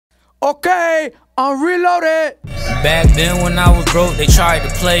Okay, I'm reloaded. Back then when I was broke, they tried to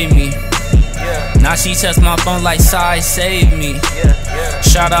play me. Now she text my phone like Sayysooflyy saved me.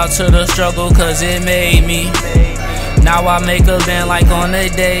 Shout out to the struggle cause it made me. Now I make a band like on the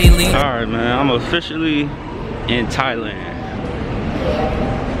daily. Alright man, I'm officially in Thailand.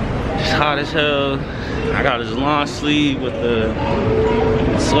 It's hot as hell. I got this long sleeve with the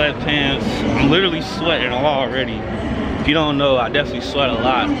sweatpants. I'm literally sweating already. If you don't know, I definitely sweat a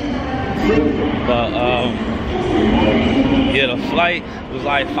lot. But yeah, the flight was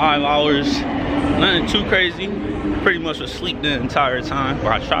like 5 hours. Nothing too crazy. Pretty much was asleep the entire time,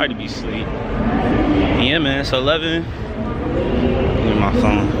 or I tried to be asleep. Yeah man, it's 11. Look at my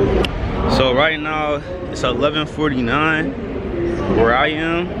phone. So right now it's 11:49 where I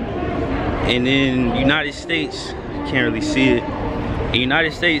am. And in United States, you can't really see it. In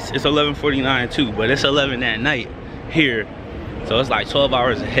United States it's 11:49 too, but it's 11 at night here. So it's like 12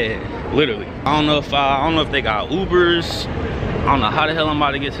 hours ahead, literally. I don't know if they got Ubers. I don't know how the hell I'm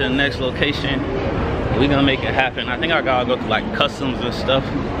about to get to the next location. We're gonna make it happen. I think I gotta go through like customs and stuff.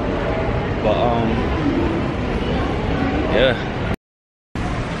 But yeah.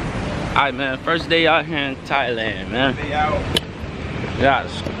 Alright man, first day out here in Thailand, man.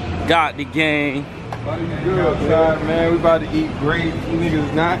 Got the game. Good outside, man. We about to eat great. You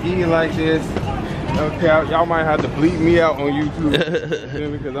niggas not eating like this. Okay, y'all might have to bleep me out on YouTube.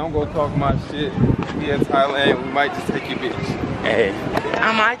 Because I'm gonna talk my shit. We in Thailand, we might just take your bitch. Hey,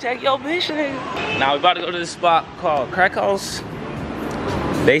 I might take your bitch. Now we about to go to this spot called Crack House.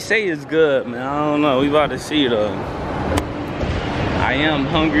 They say it's good, man. I don't know. We about to see though. I am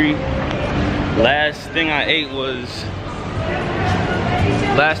hungry. Last thing I ate was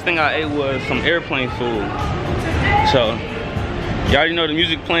some airplane food. So you already know the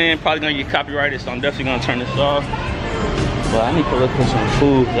music playing, probably gonna get copyrighted, so I'm definitely gonna turn this off. But I need to look for some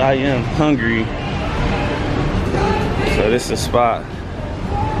food. I am hungry. So this is the spot.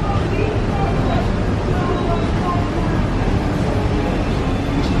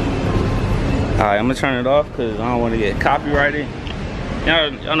 Alright, I'm gonna turn it off because I don't want to get copyrighted.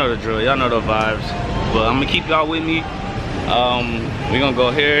 Y'all know the drill, y'all know the vibes. But I'm gonna keep y'all with me. We're gonna go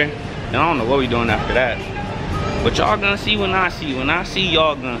here, and I don't know what we're doing after that. But y'all gonna see when I see. When I see,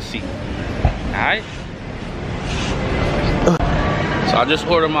 y'all gonna see. Alright? So I just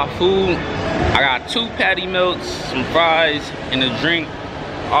ordered my food. I got 2 patty melts, some fries, and a drink.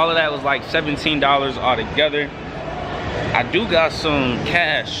 All of that was like $17 altogether. I do got some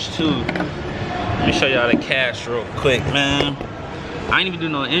cash too. Let me show y'all the cash real quick, man. I ain't even do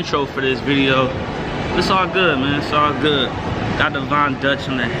no intro for this video. It's all good, man. It's all good. Got the Von Dutch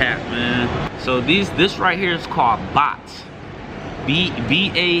on the hat, man. So this right here is called Baht.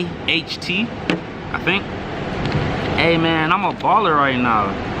 B-A-H-T, I think. Hey, man, I'm a baller right now.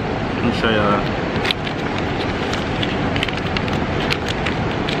 Let me show y'all.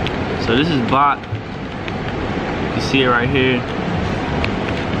 So this is Baht. You see it right here.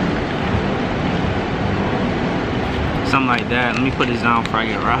 Something like that. Let me put this down before I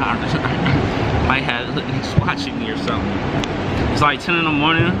get robbed. Might have niggas watching me or something. It's like 10 in the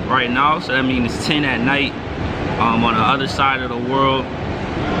morning right now, so that means it's 10 at night on the other side of the world.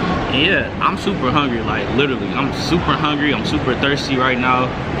 And yeah, I'm super hungry, like literally. I'm super hungry, I'm super thirsty right now.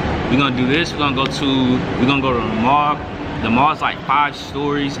 We're gonna do this, we're gonna go to the mall. The mall's like 5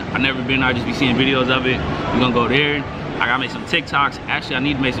 stories. I've never been, I just be seeing videos of it. We're gonna go there. I gotta make some TikToks. Actually, I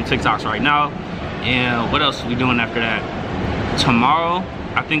need to make some TikToks right now. And what else are we doing after that? Tomorrow,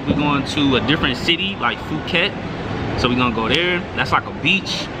 I think we're going to a different city, like Phuket. So we're gonna go there. That's like a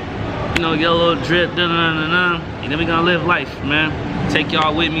beach. You know, get a little drip, and then we're gonna live life, man. Take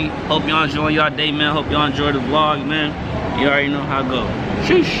y'all with me. Hope y'all enjoy y'all day, man. Hope y'all enjoy the vlog, man. You already know how it go.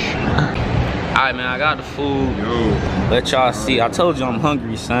 Sheesh. Alright, man, I got the food. Let y'all see. I told you I'm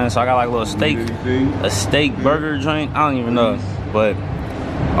hungry, son. So I got like a little steak burger joint. I don't even know. But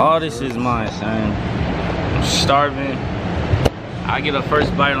all this is mine, son. I'm starving. I get a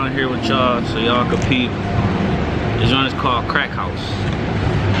first bite on here with y'all so y'all can peep. This joint is called Crack House.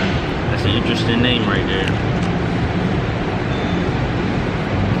 That's an interesting name right there.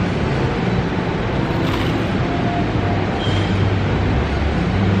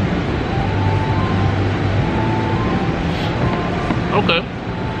 Okay, I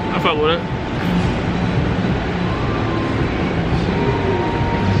fuck with it.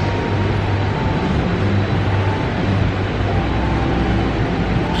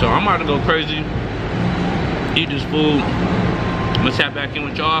 So I'm about to go crazy, eat this food. I'm gonna tap back in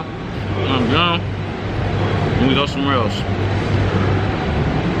with y'all when I'm done, and we go somewhere else.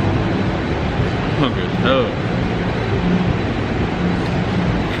 Hungry as hell.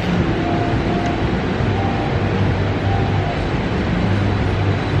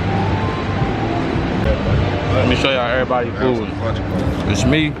 Show y'all everybody food. It's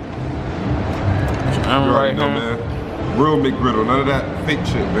me. I'm right here. Man. Real McGriddle, none of that fake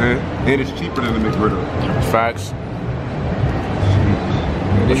shit, man. And it's cheaper than the McGriddle. Facts.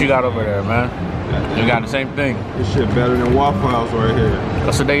 What you got over there, man? You got the same thing. This shit better than Waffle House right here.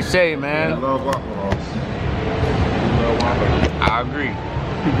 That's what they say, man. I love Waffle House. I agree.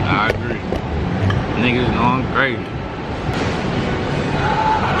 I agree. Niggas going crazy.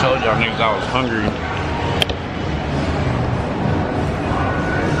 I told y'all niggas I was hungry.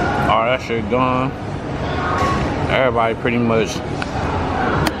 All that shit gone. Everybody pretty much.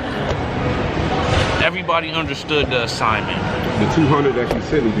 Everybody understood the assignment. The 200 that you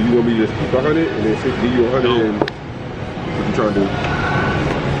sent me, do you want me to just keep 100 and then give you 100 and what you trying to do?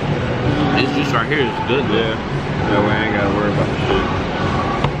 It's just right here, it's good though. Yeah. That way I ain't gotta worry about the shit.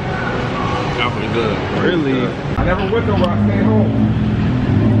 That's pretty good. Really? I never went nowhere, I stay home.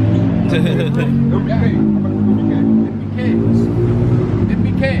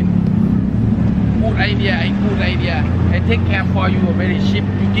 MBK. Good idea, good idea. I take care for you, very cheap.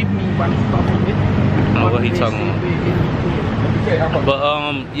 You give me one stop with it. I don't know what he talking about. But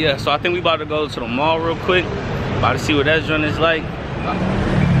yeah, so I think we about to go to the mall real quick. About to see what that joint is like.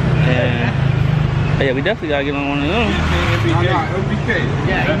 And yeah, we definitely gotta get on one of them.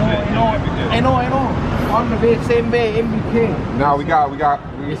 Yeah, I know. On the way, same way, MBK. Nah, we got,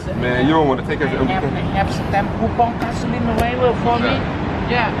 man, you don't want to take us to MBK. Have stamp coupon gasoline available for me.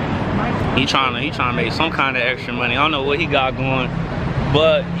 Yeah. He trying to make some kind of extra money. I don't know what he got going.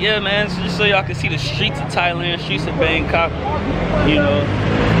 But yeah, man, so just so y'all can see the streets of Thailand, streets of Bangkok. You know,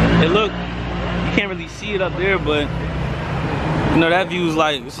 you can't really see it up there, but you know, that view is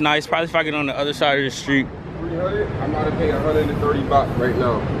like, it's nice. Probably if I get on the other side of the street. 300? I'm about to pay 130 baht right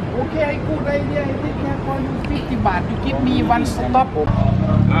now. Okay, good idea. I take care for you 50 baht. You give me one stop.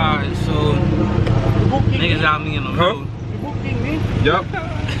 Alright, so niggas got me in the middle. Booking me? Yup.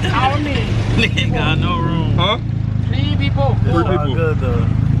 How many? Nigga got no room. Huh? 3 people. 3 people. Good though.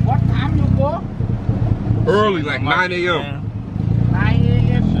 What time you go? Early, like 9 a.m. 9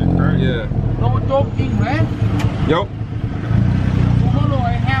 a.m. Yeah. No joking, right? Yup. Tomorrow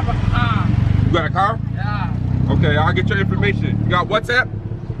I have a car. You got a car? Yeah. Okay, I'll get your information. You got WhatsApp?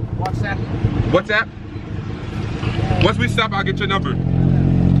 What's that? WhatsApp? Once we stop, I'll get your number. I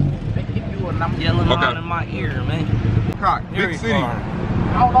give you a number. Yelling around in my ear, man. Cock, big city. Far.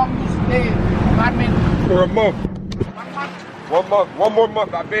 How long you stay? Apartment? For a month. 1 month? 1 month. 1 more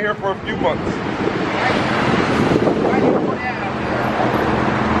month. I've been here for a few months. Why you go there?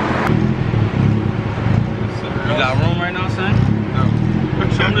 You got room right now, son? No.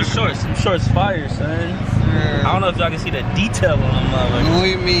 Show them the shorts. Some shorts fire, son. Yeah. I don't know if y'all can see the detail on them, motherfuckers.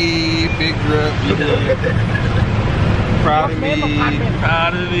 Louis me, big grip. Proud of me.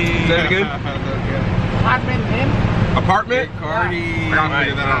 Proud of me. Say it again. Apartment name? Apartment? Cardi. I gotta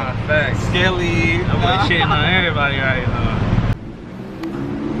figure that out. Facts. Skelly. I'm like shitting on everybody right now.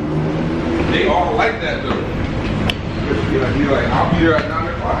 They all like that though. He like, I'll be here at 9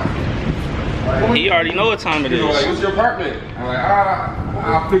 o'clock. Like, He already know what time it he's like, is. what's your apartment? I'm like,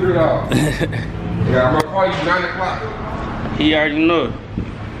 I'll figure it out. Yeah, I'm gonna call you 9 o'clock. He already know.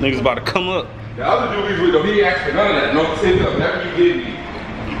 Niggas about to come up. The other dude he's with though, he asked for none of that. No tip up, whatever you give me.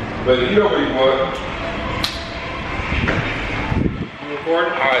 But you know what you want. You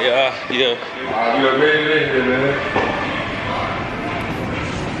recording? Alright, yeah. You done made it in here, man.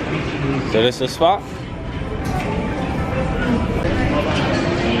 So this the spot?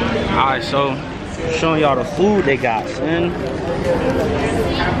 Alright, so showing y'all the food they got, son.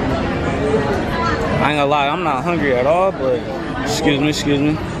 I ain't gonna lie, I'm not hungry at all, but excuse me.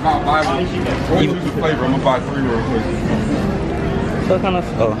 I'll buy one. What was the flavor? I'm gonna buy 3 real quick. What kind of,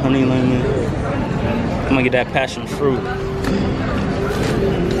 oh, honey lemon. I'm gonna get that passion fruit.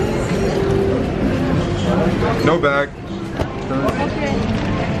 No bag.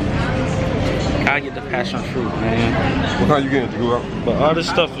 Gotta get the passion fruit, man. What kind you getting to go out? But all this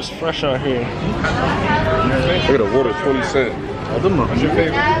stuff is fresh out here. Look at the water, 20 cents. What's your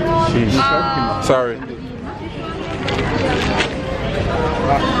favorite? Sorry.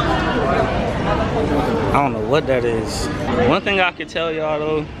 I don't know what that is. One thing I can tell y'all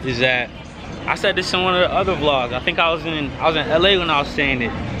though is that I said this in one of the other vlogs. I think I was in LA when I was saying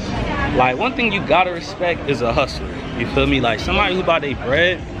it. Like, one thing you gotta respect is a hustler. You feel me? Like, somebody who bought their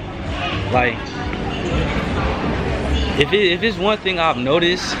bread. Like, if it's one thing I've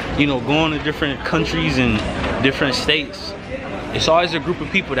noticed, you know, going to different countries and different states, it's always a group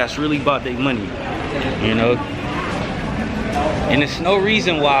of people that's really about their money, you know? And it's no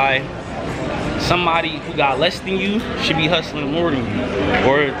reason why somebody who got less than you should be hustling more than you.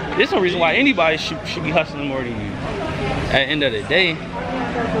 Or there's no reason why anybody should be hustling more than you. at the end of the day.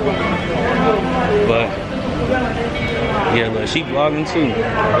 But yeah, look, she vlogging too.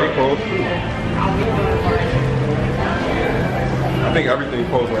 They post. I think everything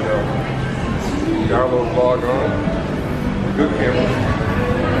posts right now. Got a little vlog on. Good camera.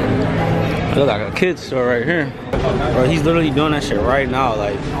 Look like a kid's store right here. Bro, he's literally doing that shit right now.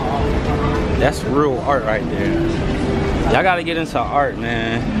 Like, that's real art right there. Y'all gotta get into art,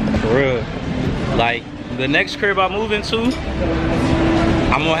 man. For real. Like, the next crib I move into,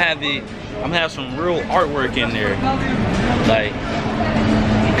 I'm gonna have some real artwork in there. Like,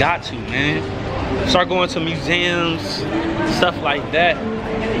 you got to, man. Start going to museums, stuff like that.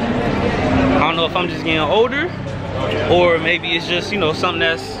 I don't know if I'm just getting older, or maybe it's just, you know, something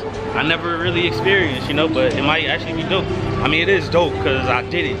that's I never really experienced, you know, but it might actually be dope. I mean, it is dope because I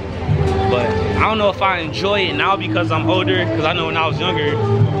did it. But I don't know if I enjoy it now because I'm older, because I know when I was younger,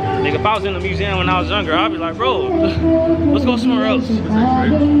 nigga, if I was in the museum when I was younger, I'd be like, bro, let's go somewhere else. You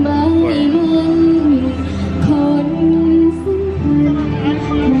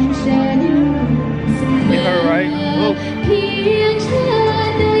heard right? Whoop.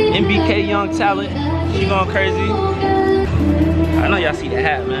 MBK Young Talent, she going crazy. I know y'all see the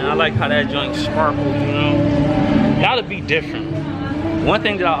hat, man. I like how that joint sparkles, you know? Gotta be different. One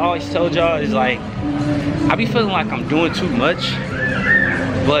thing that I always told y'all is like, I be feeling like I'm doing too much,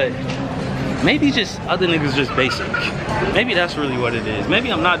 but maybe just other niggas just basic. Maybe that's really what it is.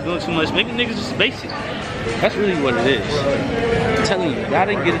 Maybe I'm not doing too much. Maybe niggas just basic. That's really what it is. I'm telling you, you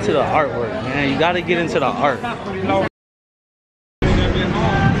gotta get into the artwork, man. You gotta get into the art.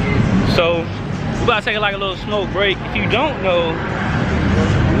 So, we're about to take like a little smoke break. If you don't know,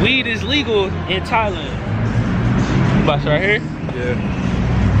 weed is legal in Thailand. Bus right here?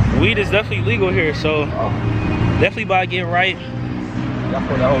 Yeah. Weed is definitely legal here, so definitely about to get right. Y'all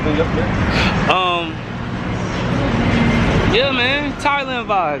put that whole thing yesterday? Yeah, man, Thailand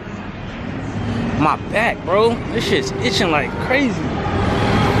vibes. My back, bro. This shit's itching like crazy.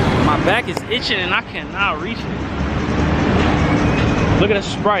 My back is itching and I cannot reach it. Look at the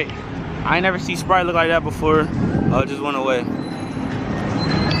Sprite. I ain't never seen Sprite look like that before. Oh, it just went away.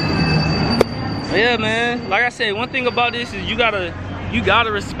 But yeah, man. Like I said, one thing about this is you gotta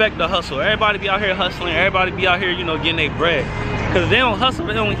respect the hustle. Everybody be out here hustling. Everybody be out here, you know, getting their bread. Cause if they don't hustle,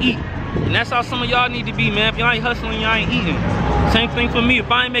 they don't eat. And that's how some of y'all need to be, man. If y'all ain't hustling, y'all ain't eating. Same thing for me.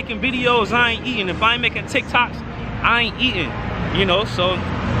 If I ain't making videos, I ain't eating. If I ain't making TikToks, I ain't eating. You know, so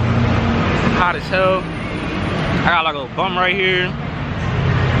hot as hell. I got like a bum right here.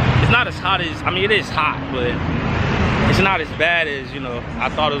 It's not as hot as, I mean, it is hot, but it's not as bad as, you know, I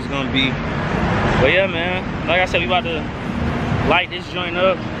thought it was gonna be. But yeah, man, like I said, we about to light this joint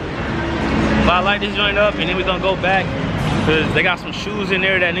up. About to light this joint up, and then we gonna go back, because they got some shoes in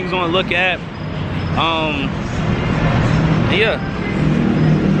there that niggas wanna look at. Yeah,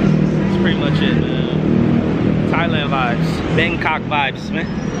 that's pretty much it, man. Thailand vibes, Bangkok vibes, man.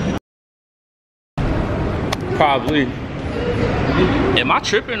 Probably. Am I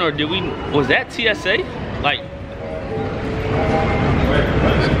tripping, or was that TSA? Like,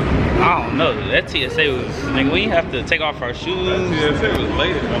 I don't know. That TSA was, nigga, we have to take off our shoes. That TSA was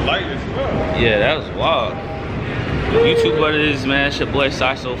light as well. Yeah, that was wild. YouTube, what it is, man? It's your boy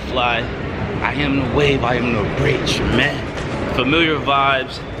Sayysooflyy. I am the wave, I am the bridge, man. Familiar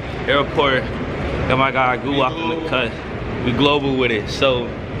vibes, airport. Got my guy Goo up in the cut. We global with it. So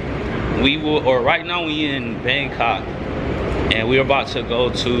right now we in Bangkok, and we're about to go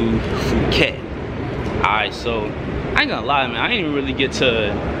to Phuket. Alright, so I ain't gonna lie, man, I ain't really get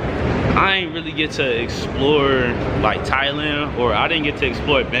to explore like Thailand, or I didn't get to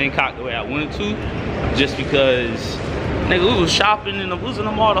explore Bangkok the way I wanted to, just because nigga, we was shopping and I was in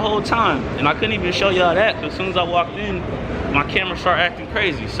the mall the whole time, and I couldn't even show y'all that, because as soon as I walked in, my camera started acting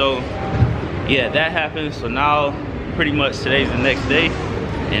crazy. So yeah, that happened. So now pretty much today's the next day,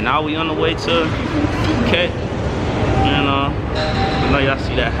 and now we on the way to Phuket. You know, I know y'all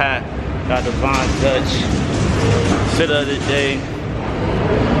see that hat. Got the Von Dutch fit of the day.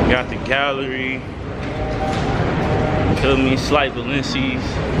 Got the gallery. Feel me? Slight Balenci's.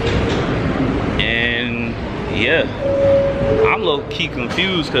 And yeah, I'm low-key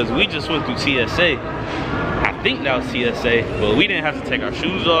confused because we just went through TSA. I think that was TSA, but we didn't have to take our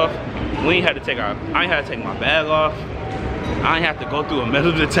shoes off. I ain't had to take my bag off. I ain't have to go through a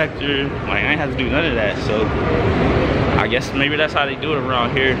metal detector. Like, I ain't have to do none of that. So I guess maybe that's how they do it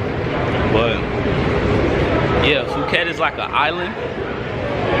around here. But yeah, Phuket is like an island.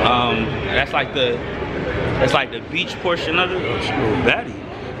 That's like the beach portion of it. Oh, baddie.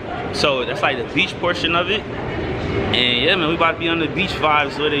 So that's like the beach portion of it. And yeah, man, we about to be on the beach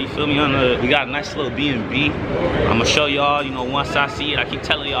vibes with it, you feel me? We got a nice little B&B. I'm gonna show y'all, you know, once I see it. I keep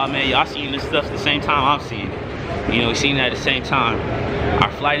telling y'all, man, y'all seeing this stuff at the same time I'm seeing it. You know, we seeing it at the same time.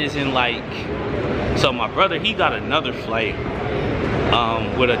 Our flight is in like, so my brother, he got another flight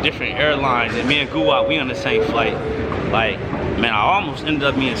with a different airline, and me and Guwap, we on the same flight. Like, man, I almost ended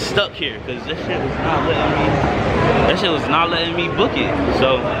up being stuck here because this shit was not letting me book it.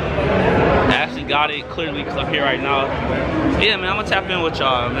 So I actually got it clearly because I'm here right now. Yeah, man, I'm gonna tap in with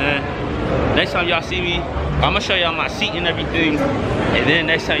y'all, man. Next time y'all see me, I'm gonna show y'all my seat and everything, and then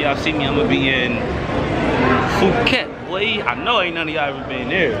next time y'all see me, I'm gonna be in Phuket, boy. I know ain't none of y'all ever been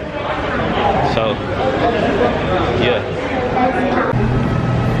there. So yeah.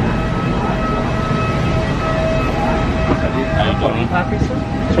 Boarding card, please, sir.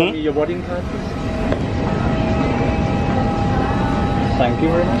 Show me your boarding card, please. Thank you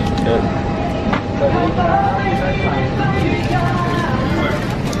very much. Yeah.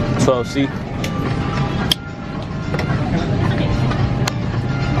 12C.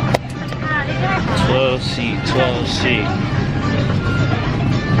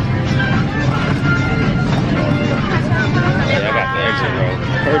 Yeah, I got the exit row.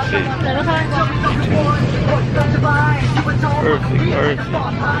 Perfect. Perfect.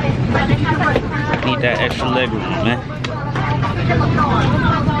 Need that extra leg room, man.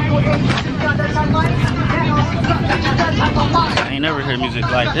 I ain't never heard music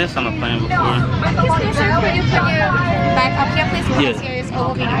like this on a plane before. Excuse me, sir. Could you put your back up here, please? Because here is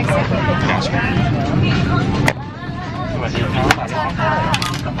overweight exit.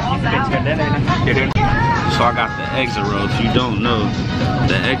 So I got the exit row. If you don't know,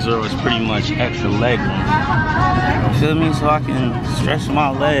 the exit row is pretty much extra leg room. You feel me? So I can stretch my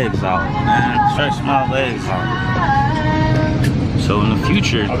legs out, man. Stretch my legs out. So in the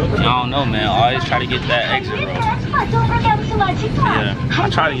future, y'all don't know, man, I always try to get that exit row. Yeah, I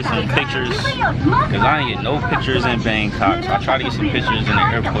try to get some pictures, because I didn't get no pictures in Bangkok, so I try to get some pictures in the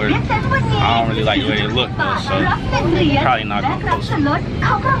airport. I don't really like the way they look though, so probably not gonna post them.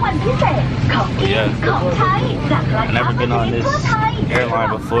 Yeah, I've never been on this airline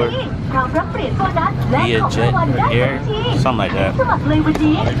before. Via Jet Air, something like that.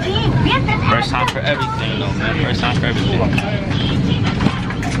 First time for everything though, man, first time for everything.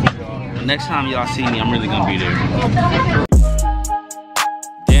 Next time y'all see me, I'm really gonna be there.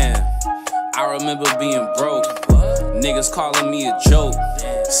 Damn, I remember being broke. Niggas calling me a joke.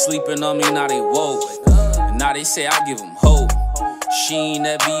 Sleeping on me, now they woke. And now they say I give them hope. She ain't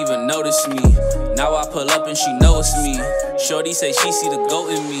never even noticed me. Now I pull up and she knows me. Shorty say she see the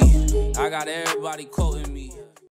goat in me. I got everybody quoting me.